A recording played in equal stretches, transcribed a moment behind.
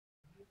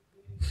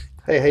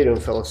Hey, how you doing,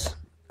 fellas?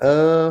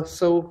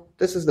 So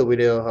this is the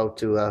video how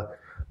to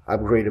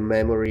upgrade a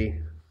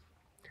memory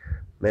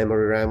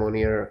RAM on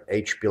your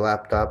HP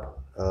laptop,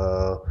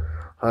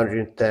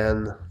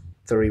 110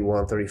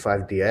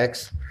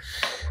 3135DX.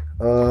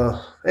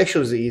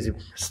 Actually, it's an easy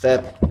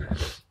step.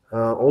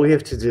 All you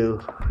have to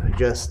do,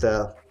 just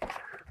turn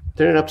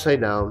it upside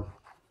down,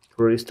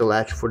 release the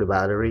latch for the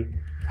battery,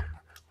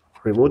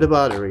 remove the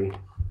battery,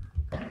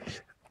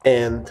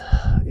 and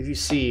if you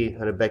see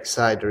on the back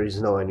side there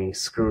is no any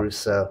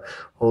screws.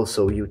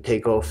 Also, you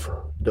take off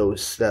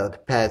those the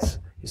pads.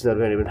 It's not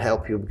going to even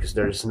help you because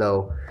there's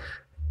no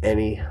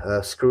any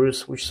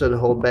screws which sort of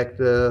hold back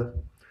the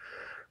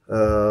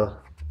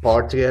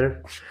part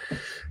together.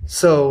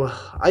 So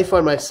I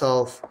find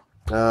myself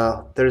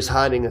there's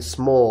hiding a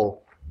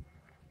small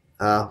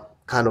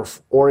kind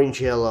of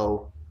orange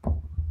yellow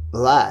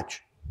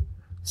latch.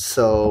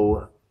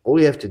 So all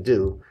you have to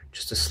do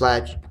just to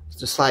slide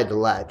the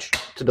latch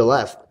to the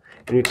left,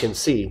 and you can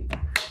see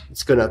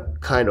it's gonna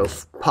kind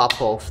of pop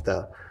off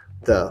the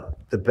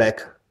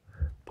back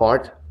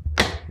part.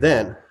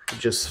 Then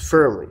just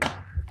firmly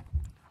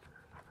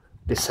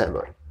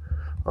disassemble it.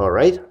 All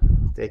right,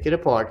 take it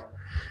apart.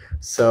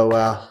 So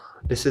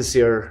this is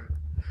your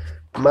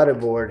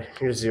motherboard.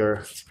 Here's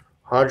your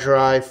hard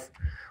drive.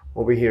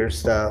 Over here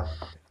is the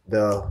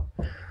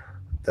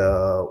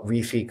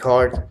Wi-Fi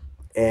card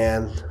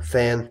and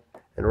fan,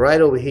 and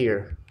right over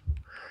here,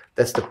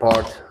 that's the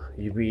part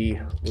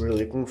we're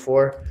looking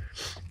for.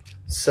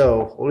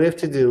 So all you have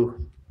to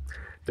do,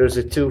 there's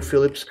the two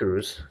Phillips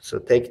screws. So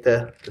take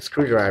the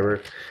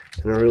screwdriver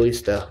and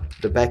release the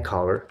back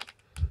cover.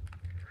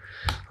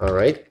 All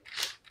right.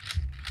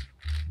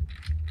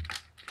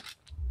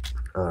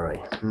 All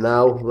right.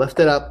 Now lift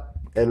it up,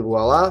 and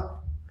voila!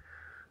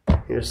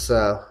 Here's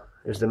the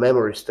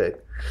memory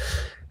stick.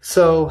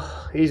 So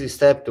easy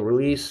step to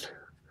release.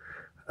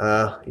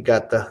 You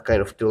got the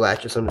kind of two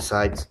latches on the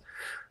sides.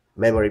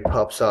 Memory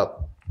pops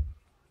up.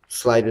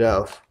 Slide it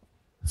off.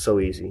 So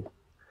easy.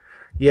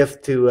 You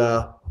have to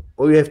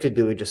all you have to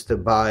do is just to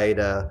buy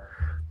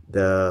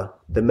the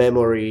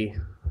memory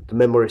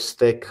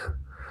stick, 2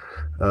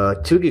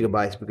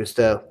 gigabytes, because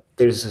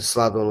there's a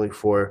slot only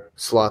for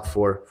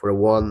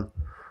one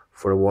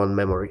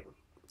memory.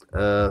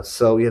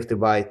 So you have to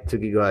buy 2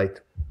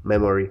 gigabyte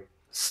memory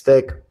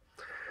stick.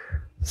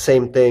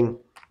 Same thing.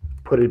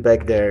 Put it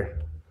back there.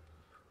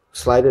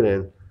 Slide it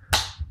in.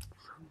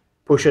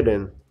 Push it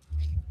in.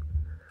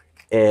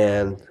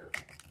 And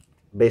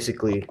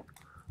basically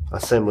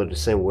assemble it the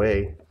same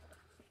way.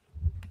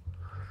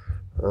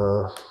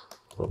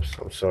 Oops,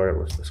 I'm sorry, I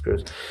lost the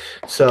screws.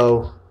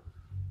 So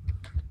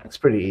it's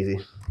pretty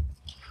easy.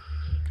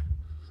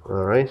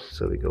 All right,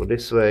 so we go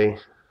this way,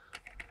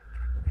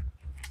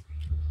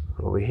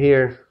 over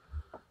here,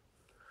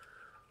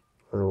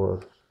 over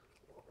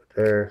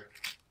there,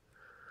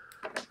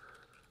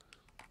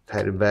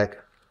 tight it back,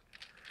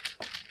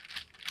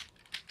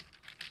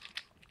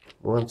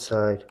 one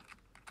side,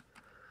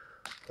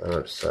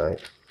 other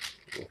side.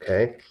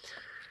 Okay,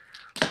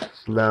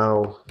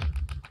 now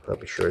I'll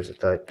be sure it's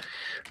tight.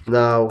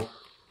 Now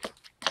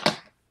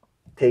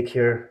take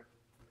your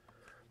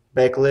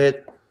back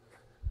lid,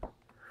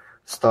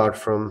 start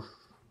from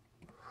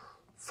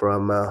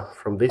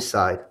this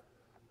side,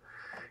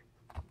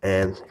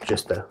 and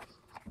just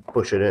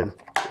push it in,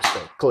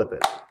 just clip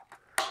it.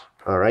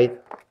 All right,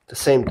 the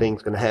same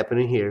thing's gonna happen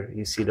in here.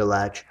 You see the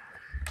latch,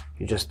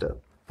 you just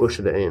push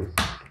it in,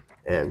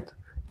 and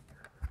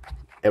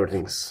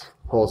everything's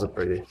holds it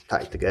pretty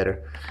tight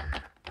together.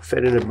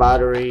 Fit in the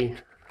battery.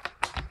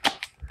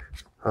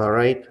 All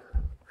right,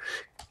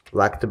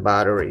 lock the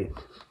battery,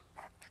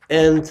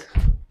 and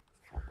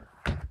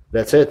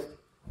that's it.